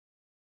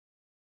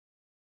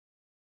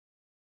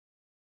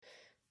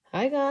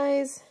Hi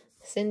guys,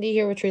 Cindy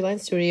here with Treeline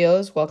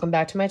Studios. Welcome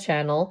back to my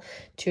channel.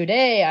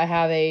 Today I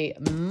have a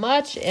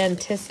much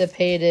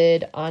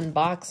anticipated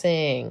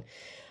unboxing.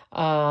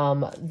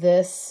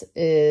 This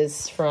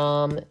is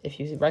from, if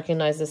you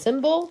recognize the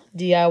symbol,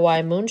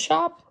 DIYMoon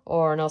shop,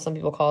 or I know some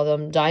people call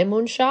them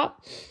DIYMoon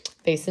shop,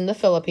 based in the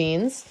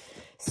Philippines.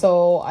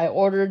 So I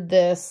ordered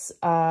this,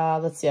 I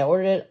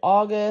ordered it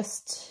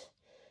August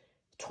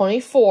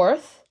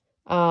 24th.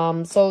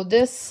 So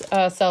this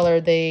seller,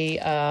 they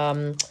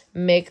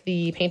make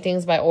the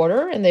paintings by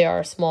order, and they are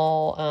a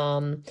small,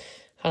 kind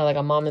of like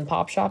a mom and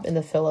pop shop in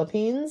the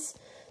Philippines.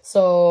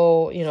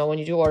 So, you know, when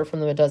you do order from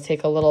them, it does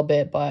take a little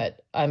bit,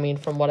 but I mean,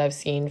 from what I've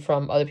seen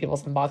from other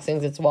people's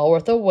unboxings, it's well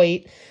worth the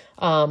wait.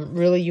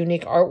 Really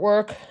unique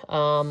artwork,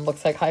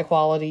 looks like high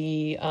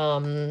quality,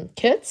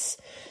 kits.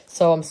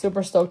 So I'm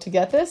super stoked to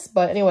get this.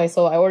 But anyway,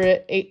 so I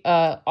ordered it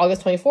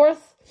August 24th.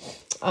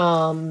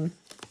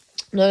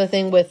 Another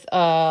thing with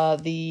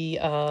the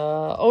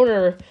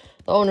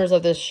owners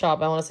of this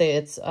shop, I want to say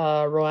it's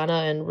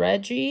Roanna and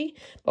Reggie.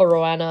 But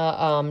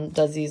Roanna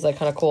does these like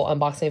kind of cool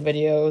unboxing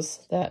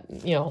videos that,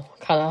 you know,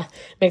 kind of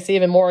makes it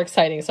even more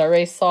exciting. So I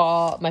already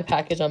saw my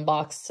package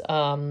unboxed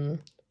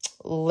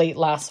late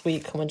last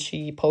week when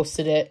she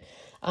posted it.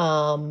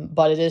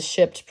 But it is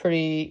shipped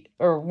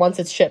once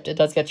it's shipped, it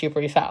does get to you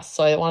pretty fast.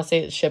 So I want to say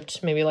it's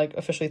shipped maybe like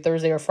officially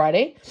Thursday or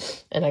Friday.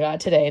 And I got it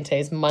today, and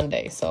today's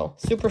Monday. So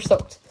super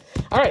stoked.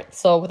 All right,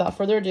 so without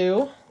further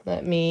ado,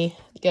 let me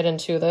get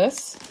into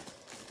this.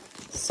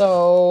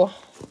 So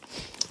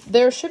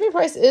their shipping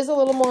price is a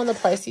little more on the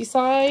pricey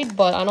side,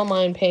 but I don't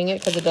mind paying it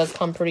because it does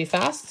come pretty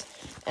fast.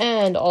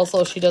 And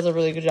also she does a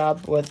really good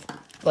job with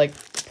like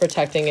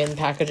protecting and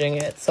packaging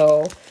it.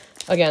 So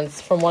again,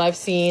 from what I've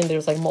seen,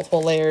 there's like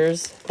multiple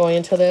layers going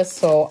into this.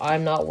 So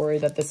I'm not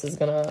worried that this is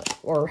gonna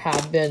or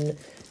have been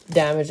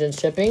damaged in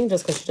shipping,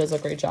 just because she does a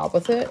great job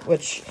with it,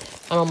 which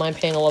I don't mind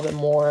paying a little bit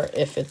more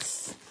if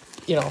it's,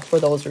 you know, for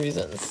those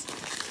reasons.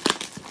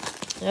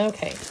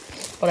 Okay,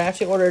 but I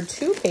actually ordered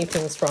 2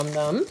 paintings from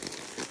them.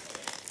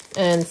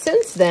 And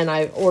since then,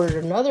 I've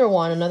ordered another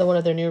one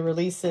of their new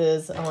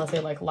releases, I want to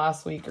say like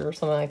last week or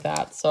something like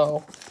that.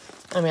 So,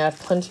 I mean, I have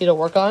plenty to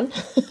work on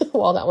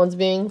while that one's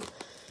being,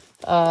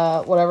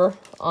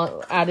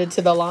 added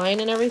to the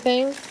line and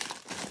everything.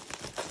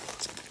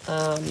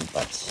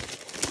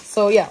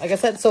 So yeah, like I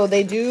said, so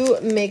they do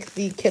make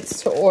the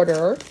kits to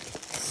order.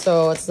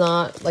 So it's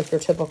not like your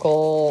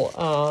typical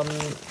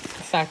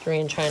factory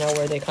in China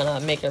where they kind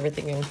of make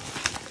everything and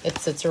it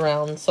sits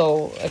around.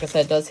 So like I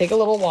said, it does take a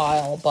little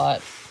while,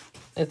 but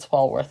it's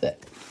well worth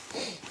it.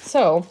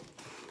 So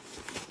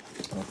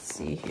let's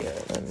see here.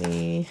 Let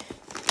me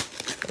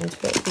get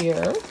into it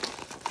here.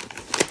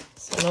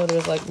 So I know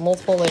there's like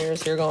multiple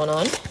layers here going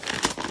on.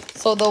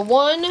 So the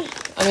one,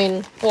 I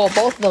mean, well,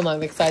 both of them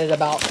I'm excited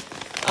about.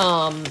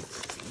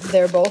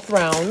 They're both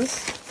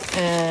rounds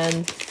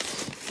and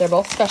they're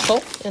both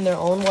special in their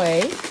own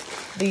way.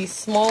 The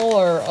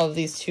smaller of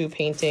these 2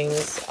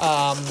 paintings,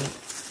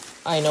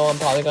 I know I'm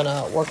probably going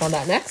to work on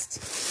that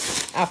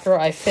next after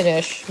I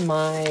finish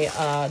my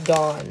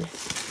Dawn,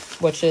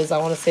 which is, I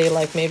want to say,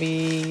 like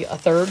maybe a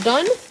third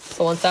done.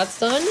 So once that's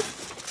done,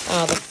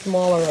 the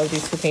smaller of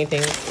these 2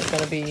 paintings is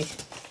going to be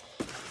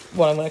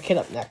what I'm going to kit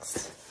up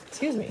next.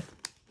 Excuse me.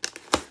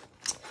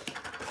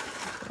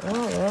 All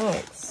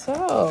right,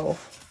 so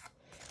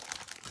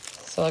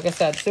like I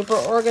said, super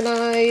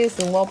organized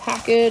and well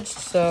packaged,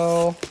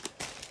 so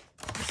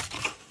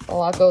a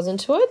lot goes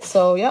into it.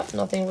 So yep,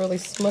 nothing really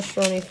smushed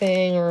or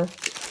anything or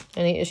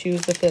any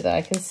issues with it that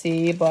I can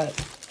see, but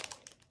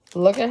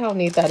look at how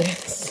neat that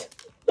is.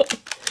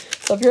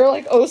 So if you're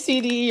like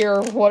OCD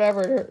or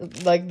whatever,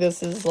 like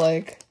this is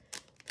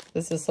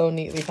so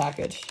neatly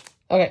packaged.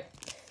 Okay,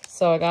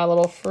 so I got a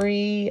little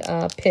free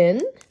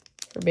pin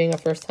for being a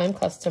first-time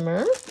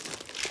customer.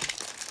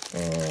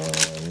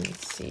 And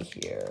let's see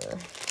here.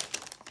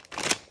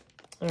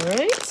 All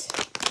right,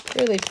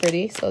 really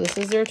pretty. So this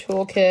is their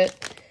toolkit.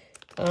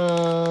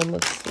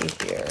 Let's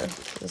see here.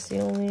 Is this the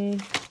only?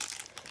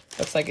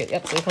 Looks like it.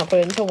 Yep. So we can put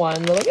it into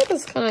one. But look at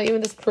this kind of,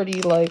 even this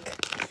pretty like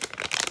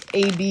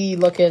AB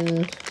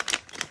looking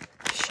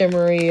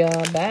shimmery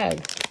bag.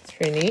 It's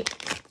pretty neat.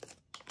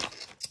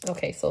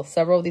 Okay, so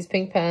several of these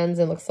pink pens,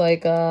 and looks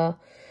like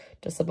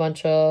just a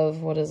bunch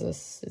of, what is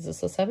this? Is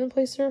this a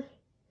 7-placer?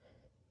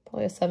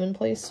 Probably a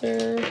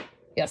 7-placer.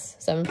 Yes,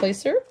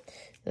 7-placer.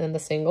 And then the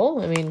single.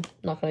 I mean,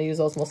 not going to use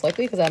those most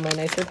likely because I have my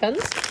nicer pens.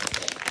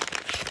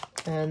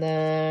 And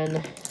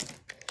then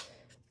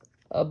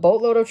a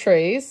boatload of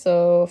trays.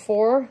 So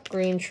 4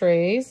 green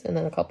trays and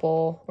then a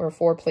couple or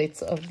 4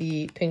 plates of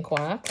the pink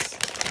wax.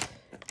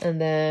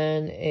 And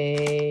then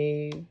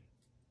a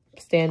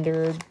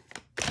standard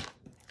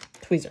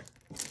tweezer.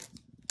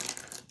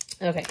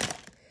 Okay.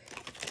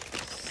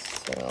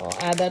 So I'll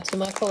add that to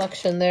my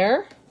collection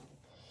there.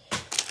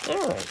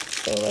 All right.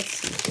 So let's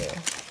see here.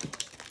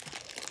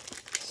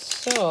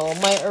 So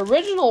my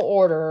original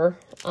order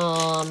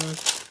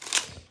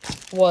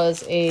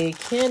was a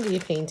candy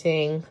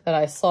painting that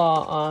I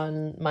saw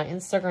on my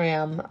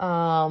Instagram.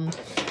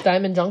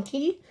 Diamond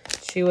Junkie,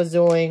 she was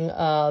doing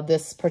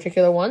this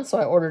particular one, so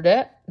I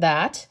ordered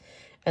that.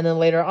 And then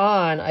later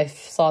on, I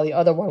saw the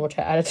other one, which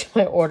I added to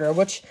my order,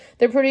 which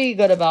they're pretty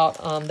good about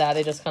that.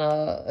 They just kind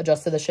of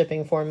adjusted the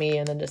shipping for me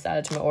and then just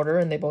added to my order,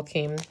 and they both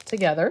came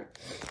together.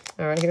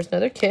 All right, here's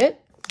another kit.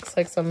 Looks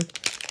like some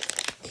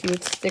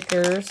cute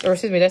stickers. Or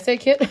excuse me, did I say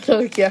kit?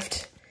 Another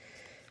gift.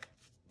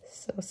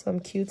 So some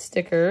cute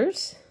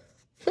stickers.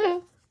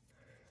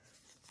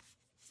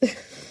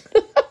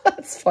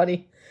 That's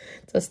funny.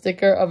 It's a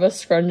sticker of a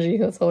scrunchie.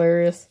 That's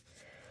hilarious.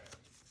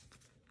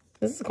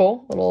 This is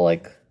cool. Little,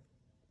 like,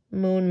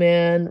 Moon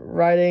Man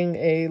riding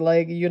a,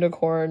 like,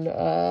 unicorn. What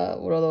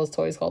are those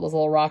toys called? Those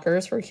little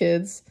rockers for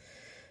kids.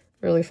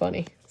 Really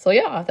funny. So,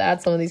 yeah, I'll have to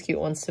add some of these cute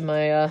ones to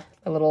my,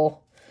 my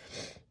little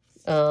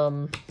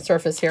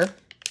surface here.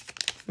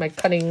 My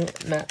cutting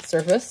mat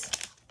surface.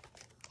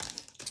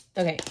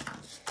 Okay.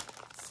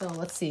 So,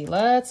 let's see.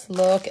 Let's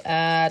look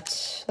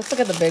at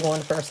the big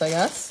one first, I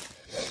guess.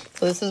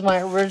 So this is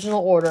my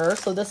original order.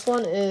 So this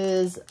one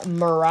is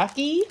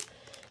Meraki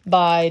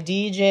by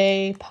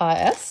DJ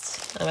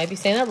Paest. I might be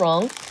saying that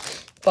wrong,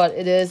 but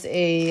it is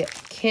a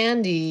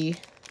candy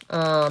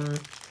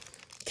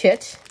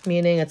kit,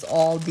 meaning it's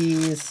all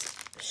these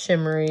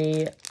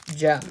shimmery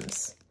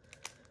gems.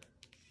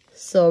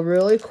 So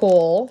really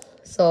cool.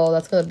 So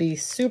that's going to be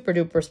super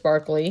duper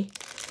sparkly.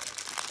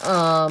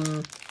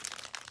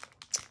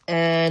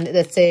 And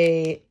it's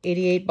a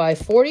 88 by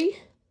 40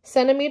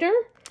 centimeter.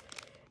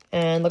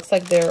 And looks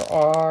like there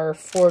are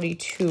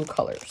 42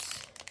 colors.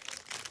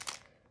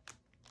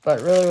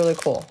 But really, really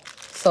cool.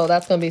 So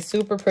that's going to be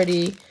super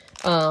pretty.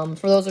 For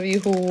those of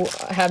you who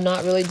have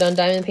not really done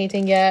diamond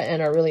painting yet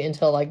and are really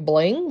into like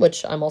bling,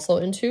 which I'm also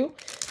into,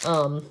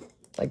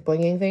 like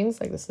blinging things.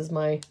 Like this is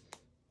my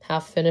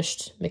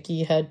half-finished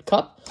Mickey head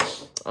cup.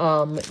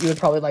 You would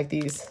probably like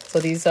these. So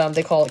these,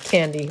 they call it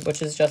candy,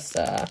 which is just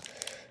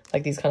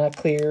like these kind of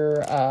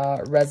clear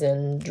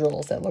resin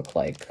drills that look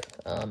like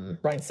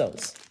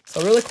rhinestones.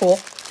 So really cool.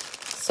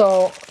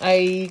 So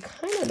I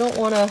kind of don't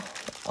want to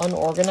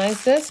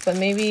unorganize this, but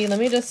maybe let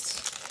me just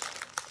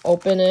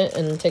open it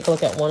and take a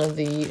look at one of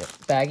the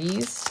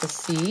baggies to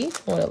see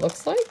what it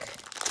looks like.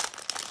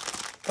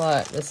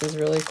 But this is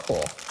really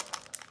cool.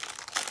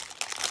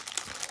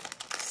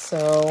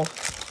 So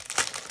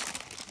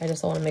I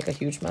just don't want to make a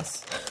huge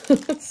mess.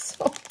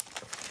 So,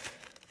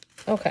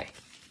 okay.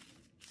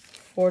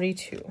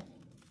 42.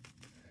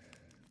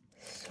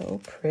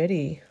 So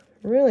pretty.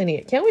 Really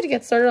neat. Can't wait to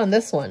get started on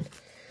this one.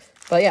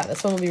 But yeah,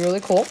 this one will be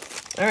really cool.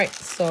 All right,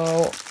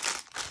 so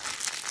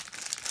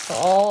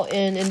all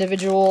in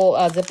individual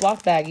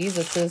Ziploc baggies,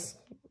 which is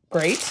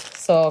great.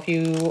 So if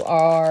you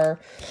are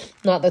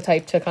not the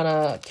type to kind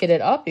of kit it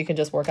up, you can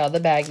just work out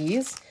the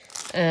baggies.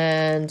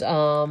 And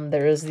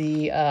there is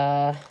the,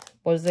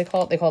 what do they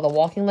call it? They call it the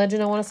walking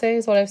legend, I want to say,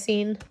 is what I've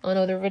seen on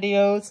other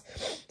videos.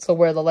 So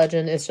where the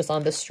legend is just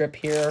on this strip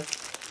here,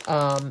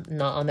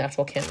 not on the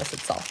actual canvas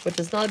itself, which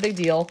is not a big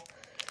deal.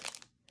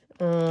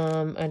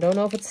 I don't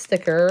know if it's a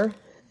sticker.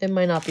 It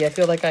might not be. I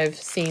feel like I've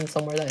seen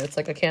somewhere that it's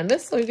like a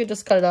canvas, so you could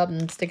just cut it up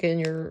and stick it in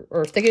your,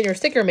 or stick it in your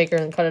sticker maker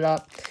and cut it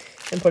up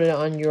and put it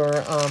on your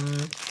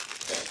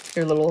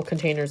little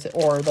containers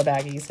or the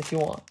baggies if you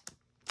want.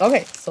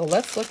 Okay, so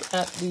let's look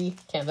at the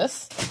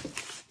canvas.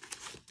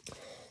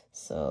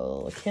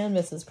 So the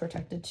canvas is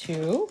protected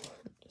too.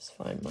 Just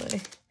find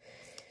my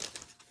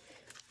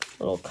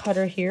little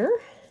cutter here.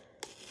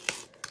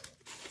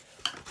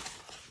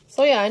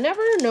 So yeah, I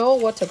never know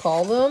what to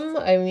call them.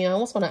 I mean, I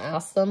almost want to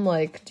ask them,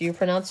 like, do you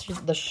pronounce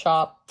the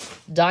shop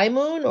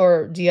DIYMoon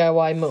or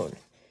DIYMoon?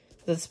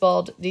 It's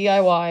spelled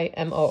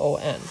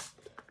DIYMoon.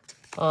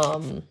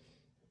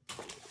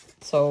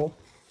 So,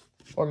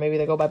 or maybe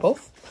they go by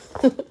both.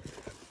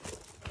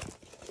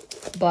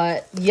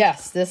 But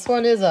yes, this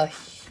one is a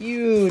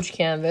huge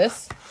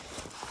canvas.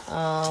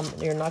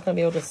 You're not going to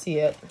be able to see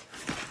it,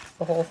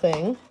 the whole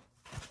thing.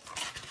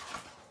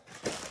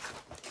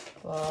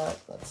 But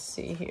let's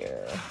see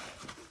here.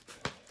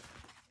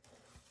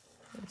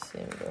 Let's see,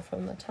 I'm gonna go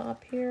from the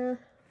top here.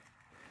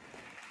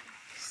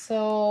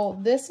 So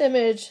this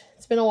image,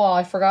 it's been a while,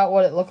 I forgot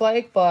what it looked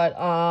like, but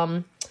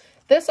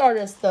this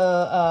artist,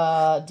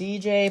 the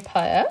DJ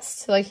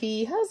Paest, like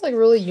he has like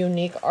really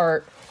unique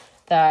art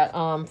that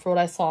for what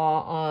I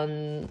saw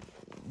on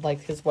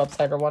like his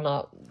website or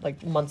whatnot,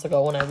 like months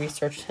ago when I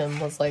researched him,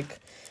 was like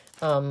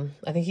I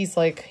think he's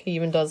like, he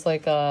even does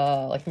like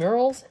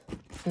murals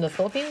in the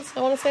Philippines,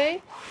 I want to say.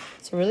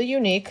 It's really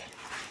unique.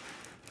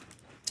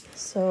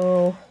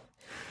 So,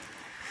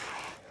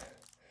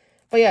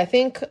 but yeah, I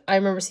think I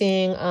remember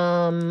seeing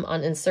on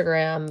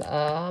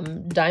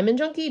Instagram, Diamond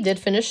Junkie did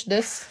finish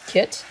this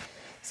kit.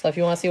 So if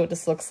you want to see what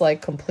this looks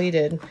like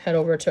completed, head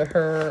over to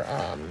her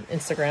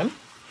Instagram.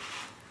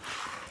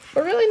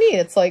 But really neat.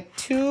 It's like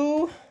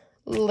two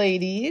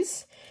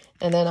ladies,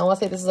 and then I want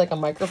to say this is like a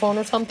microphone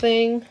or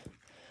something.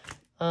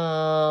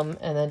 And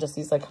then just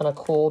these like kind of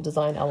cool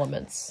design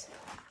elements.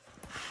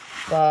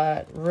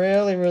 But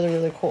really, really,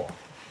 really cool.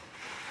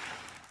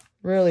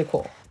 Really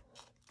cool.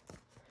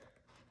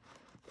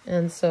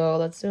 And so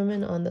let's zoom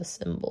in on the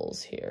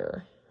symbols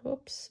here.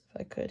 Oops,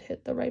 if I could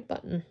hit the right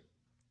button.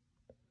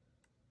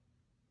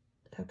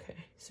 Okay,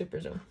 super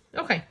zoom.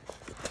 Okay.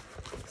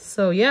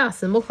 So yeah,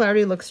 symbol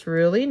clarity looks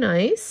really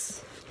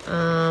nice.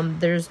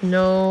 There's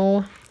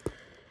no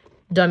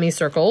dummy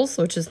circles,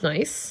 which is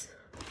nice.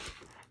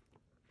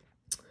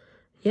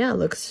 Yeah, it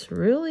looks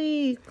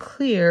really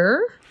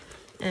clear.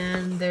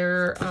 And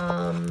they're,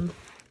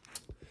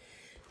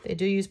 they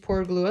do use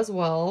poured glue as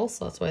well.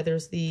 So that's why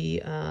there's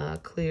the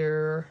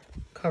clear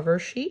cover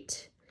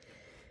sheet.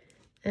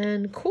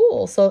 And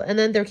cool. So, and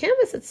then their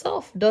canvas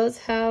itself does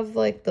have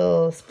like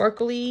the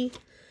sparkliness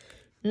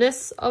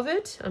of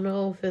it. I don't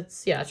know if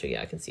it's, yeah, actually,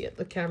 yeah, I can see it.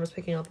 The camera's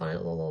picking up on it, a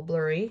little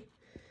blurry.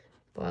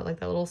 But I like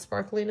that little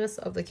sparkliness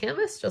of the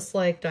canvas, just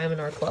like Diamond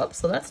Art Club.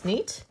 So that's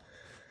neat.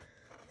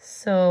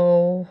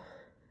 So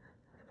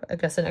I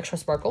guess an extra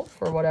sparkle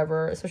for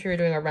whatever, especially if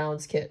you're doing a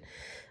rounds kit,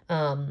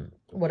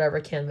 whatever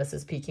canvas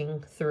is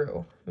peeking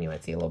through. You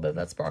might see a little bit of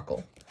that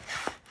sparkle.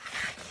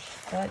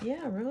 But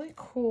yeah, really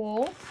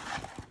cool.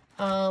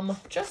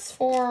 Just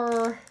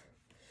for,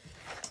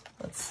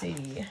 let's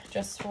see,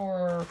 just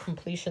for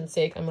completion's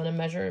sake, I'm going to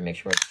measure and make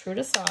sure it's true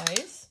to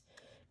size.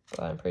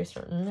 But I'm pretty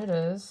certain it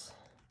is.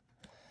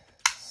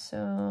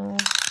 So,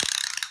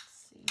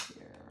 let's see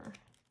here.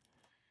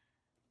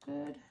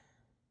 Good.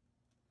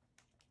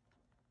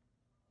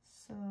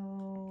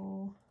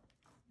 So,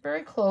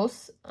 very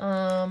close.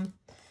 I'm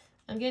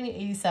getting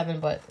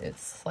 87, but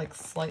it's like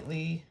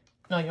slightly,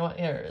 no, you know what,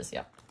 here it is,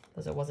 yeah.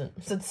 Because it wasn't,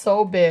 it's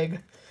so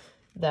big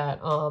that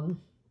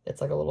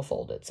it's like a little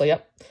folded. So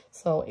yep,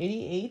 so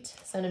 88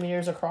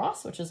 centimeters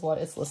across, which is what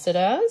it's listed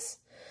as.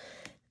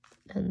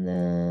 And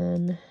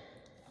then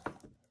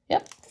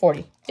yep,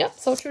 40. Yep,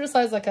 so true to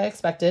size like I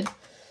expected.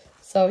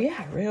 So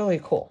yeah,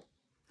 really cool.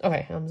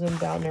 Okay, I'm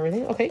zoomed out and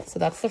everything. Okay, so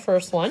that's the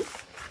first one.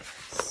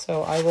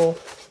 So I will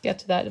get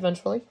to that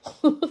eventually.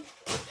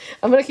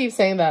 I'm gonna keep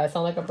saying that. I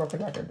sound like a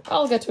broken record.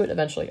 I'll get to it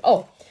eventually.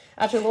 Oh,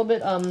 actually a little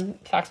bit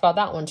facts about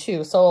that one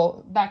too.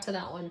 So back to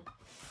that one.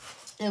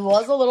 It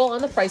was a little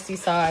on the pricey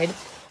side.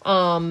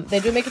 They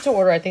do make it to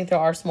order. I think there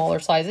are smaller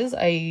sizes.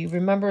 I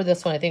remember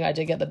this one. I think I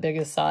did get the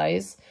biggest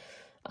size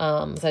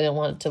because I didn't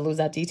want to lose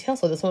that detail.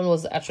 So this one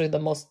was actually the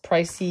most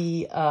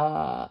pricey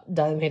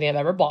diamond painting I've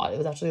ever bought. It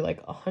was actually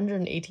like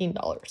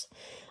 $118.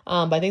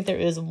 But I think there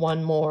is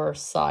one more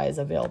size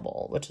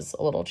available, which is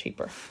a little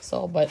cheaper.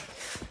 So, but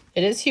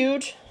it is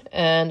huge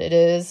and it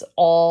is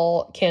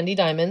all candy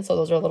diamonds. So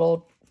those are a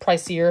little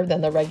pricier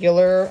than the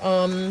regular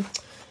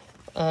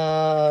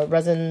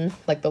resin,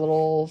 like the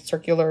little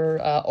circular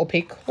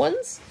opaque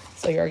ones.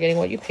 So you're getting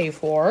what you pay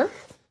for.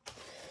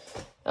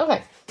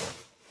 Okay,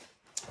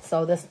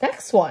 so this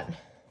next one,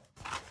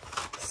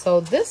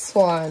 so this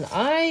one,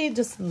 I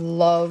just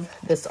love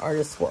this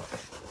artist's work.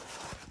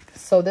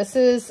 So this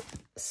is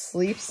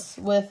Sleeps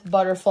with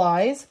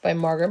Butterflies by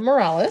Margaret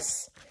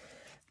Morales.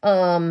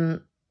 Again,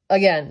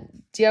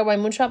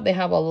 DIYMoon Shop, they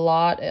have a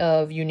lot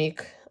of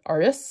unique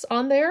artists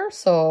on there,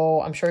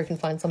 so I'm sure you can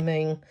find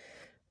something,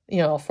 you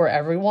know, for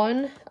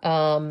everyone.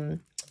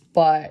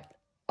 But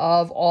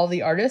of all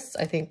the artists,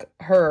 I think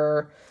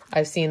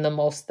I've seen the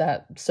most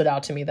that stood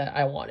out to me that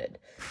I wanted.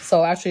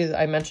 So actually,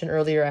 I mentioned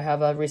earlier, I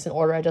have a recent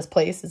order I just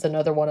placed. It's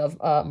another one of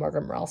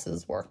Margaret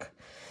Morales's work.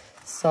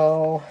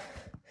 So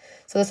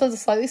this one's a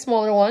slightly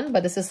smaller one,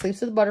 but this is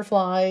Sleeps with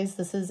Butterflies.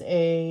 This is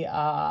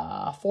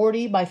a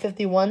 40 by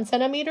 51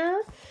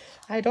 centimeter.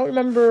 I don't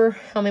remember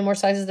how many more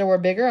sizes there were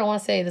bigger. I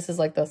want to say this is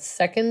like the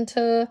second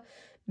to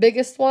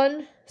biggest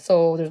one.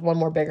 So there's one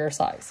more bigger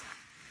size.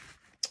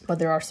 But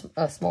there are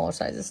smaller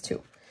sizes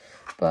too.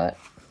 But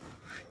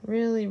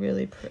really,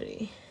 really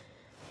pretty.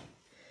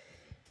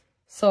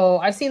 So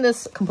I've seen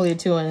this completed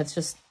too, and it's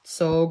just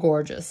so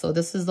gorgeous. So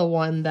this is the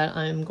one that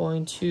I'm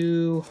going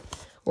to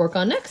work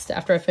on next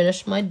after I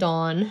finish my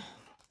Dawn.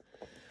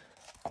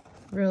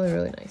 Really,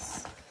 really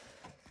nice.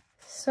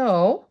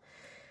 So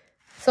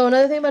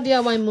another thing about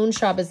DIYMoon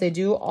Shop is they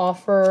do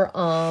offer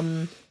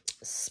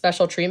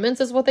special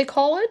treatments is what they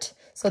call it.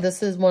 So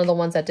this is one of the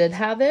ones that did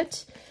have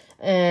it.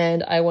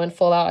 And I went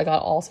full out. I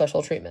got all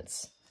special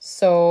treatments.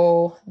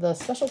 So the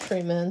special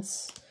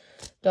treatments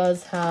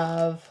does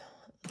have,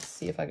 let's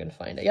see if I can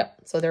find it. Yep.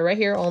 So they're right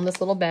here on this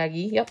little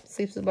baggie. Yep.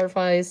 Sleeps with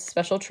Butterflies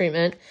special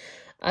treatment.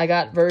 I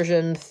got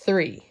version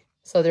 3.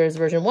 So there's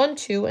version 1,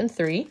 2, and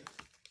 3.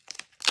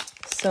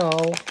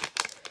 So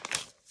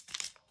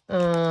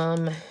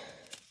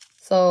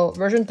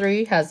version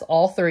 3 has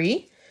all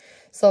 3.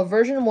 So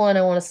version 1,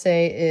 I want to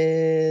say,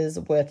 is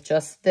with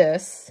just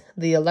this,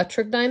 the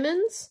electric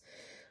diamonds,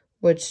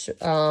 which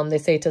they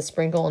say to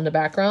sprinkle in the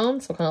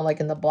background. So kind of like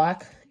in the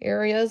black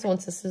areas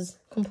once this is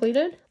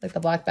completed, like the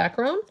black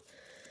background.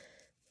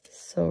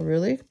 So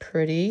really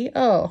pretty.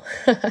 Oh,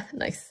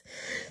 nice.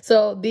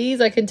 So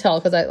these I can tell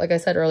because like I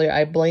said earlier,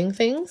 I bling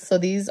things. So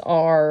these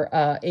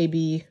are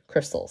AB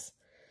crystals.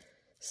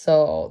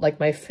 So like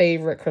my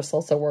favorite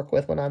crystals to work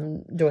with when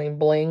I'm doing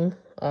bling,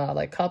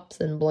 like cups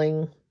and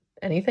bling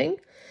anything.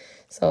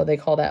 So they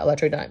call that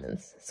electric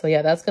diamonds. So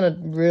yeah, that's going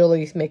to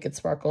really make it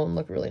sparkle and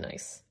look really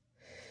nice.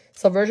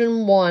 So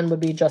version 1 would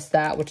be just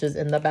that, which is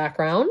in the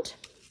background.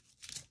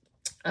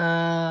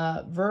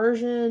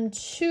 Version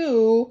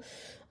 2,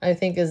 I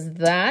think, is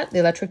the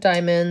electric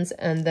diamonds,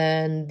 and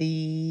then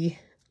the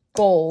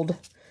gold.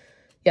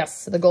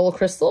 Yes, the gold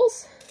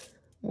crystals,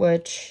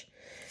 which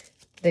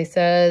it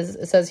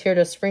says here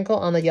to sprinkle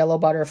on the yellow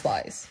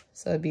butterflies.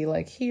 So it'd be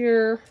like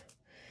here,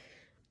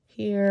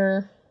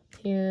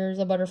 here's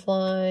a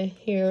butterfly,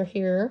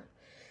 here.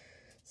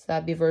 So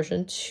that'd be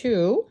version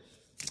 2.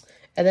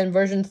 And then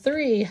version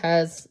 3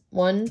 has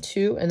 1,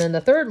 2, and then the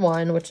third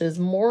one, which is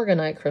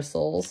morganite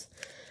crystals,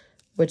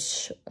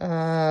 which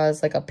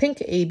is like a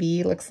pink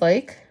AB, looks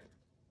like.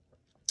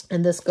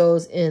 And this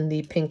goes in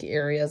the pink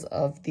areas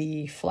of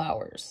the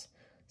flowers.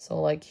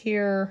 So like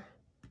here,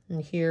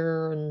 and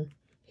here, and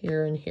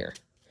here, and here.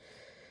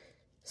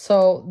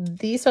 So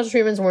these special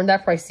treatments weren't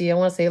that pricey. I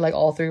want to say like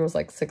all 3 was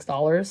like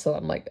 $6. So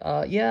I'm like,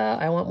 yeah,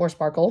 I want more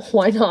sparkle.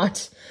 Why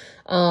not?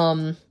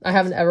 I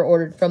haven't ever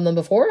ordered from them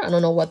before. I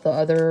don't know what the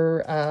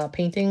other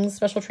paintings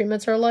special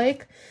treatments are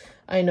like.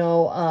 I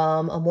know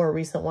a more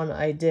recent one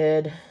I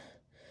did,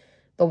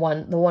 the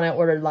one I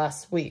ordered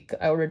last week.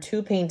 I ordered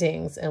 2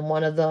 paintings, and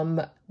one of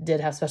them did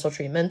have special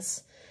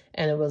treatments,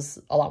 and it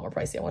was a lot more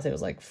pricey. I want to say it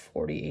was like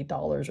 $48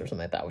 or something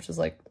like that, which is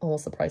like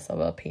almost the price of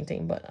a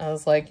painting. But I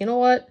was like, you know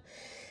what?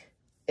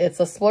 It's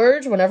a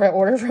splurge whenever I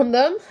order from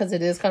them, because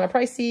it is kind of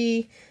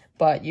pricey,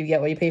 but you get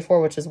what you pay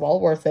for, which is well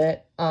worth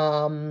it.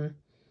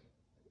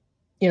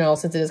 You know,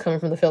 since it is coming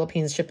from the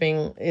Philippines,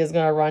 shipping is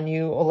going to run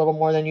you a little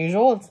more than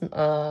usual. It's,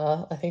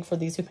 I think for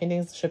these 2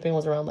 paintings, shipping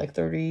was around like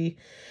 $30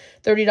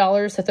 to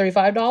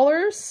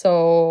 $35.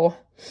 So,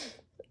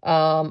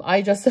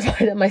 I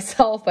justified it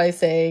myself by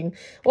saying,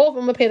 well, if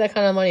I'm going to pay that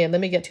kind of money, and let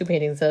me get 2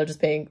 paintings instead of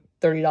just paying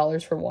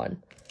 $30 for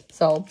one.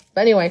 So,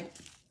 but anyway,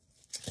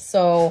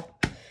 so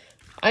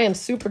I am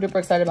super duper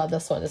excited about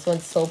this one. This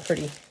one's so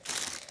pretty.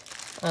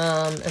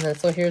 And then,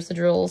 so here's the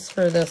drills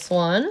for this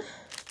one.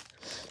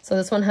 So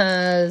this one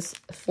has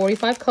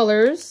 45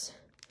 colors.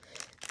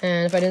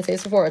 And if I didn't say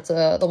this before, it's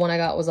the one I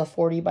got was a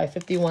 40 by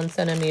 51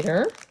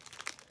 centimeter.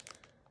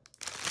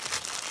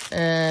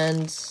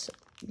 And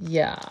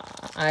yeah,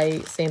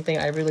 same thing.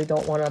 I really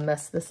don't want to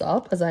mess this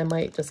up, because I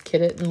might just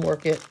kit it and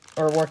work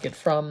it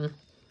from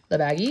the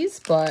baggies.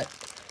 But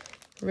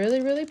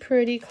really, really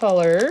pretty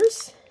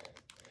colors.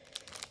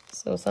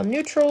 So some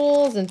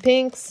neutrals and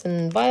pinks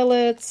and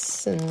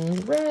violets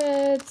and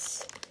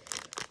reds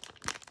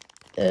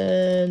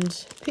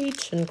and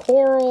peach and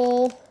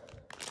coral.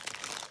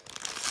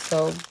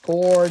 So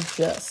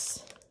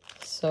gorgeous.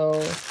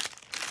 So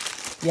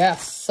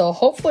yes, so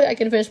hopefully I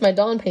can finish my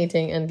dawn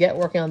painting and get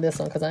working on this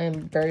one, because I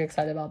am very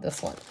excited about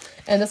this one.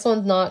 And this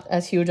one's not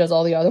as huge as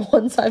all the other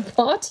ones I've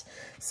bought,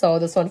 so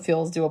this one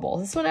feels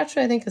doable. This one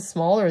actually I think is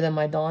smaller than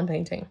my dawn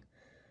painting.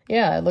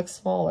 Yeah, it looks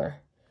smaller.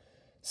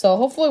 So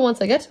hopefully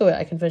once I get to it,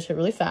 I can finish it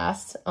really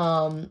fast.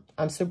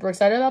 I'm super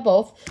excited about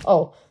both.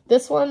 Oh,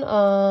 this one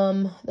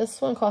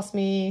cost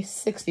me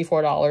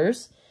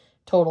 $64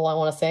 total, I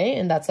want to say,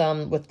 and that's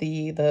with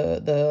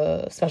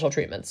the special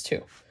treatments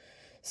too.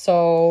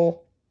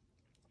 So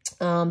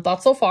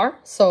thoughts so far.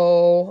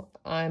 So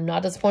I'm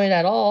not disappointed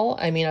at all.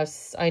 I mean,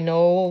 I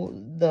know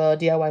the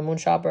DIYMoon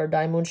shop or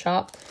DIYMoon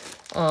shop.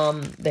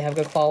 They have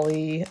good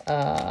quality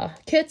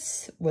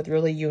kits with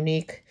really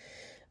unique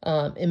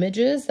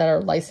images that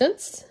are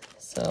licensed.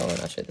 So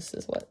actually this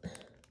is what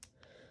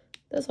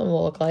this one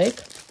will look like.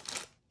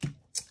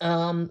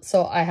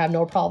 So I have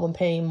no problem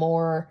paying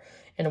more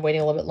and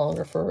waiting a little bit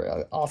longer for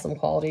an awesome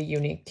quality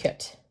unique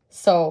kit.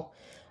 So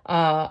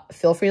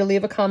feel free to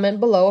leave a comment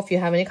below if you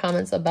have any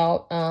comments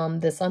about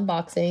this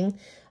unboxing,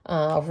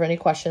 or any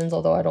questions,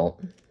 although I don't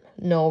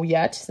know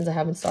yet since I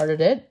haven't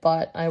started it.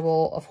 But I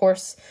will, of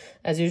course,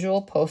 as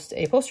usual, post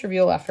a post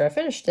review after I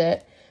finished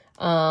it.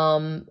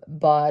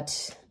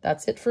 But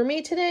that's it for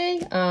me today.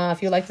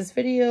 If you like this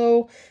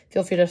video,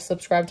 feel free to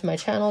subscribe to my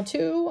channel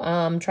too.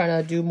 I'm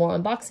trying to do more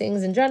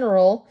unboxings in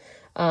general.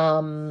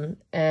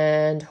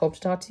 And hope to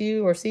talk to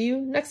you or see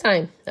you next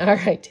time. All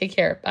right, take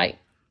care. Bye.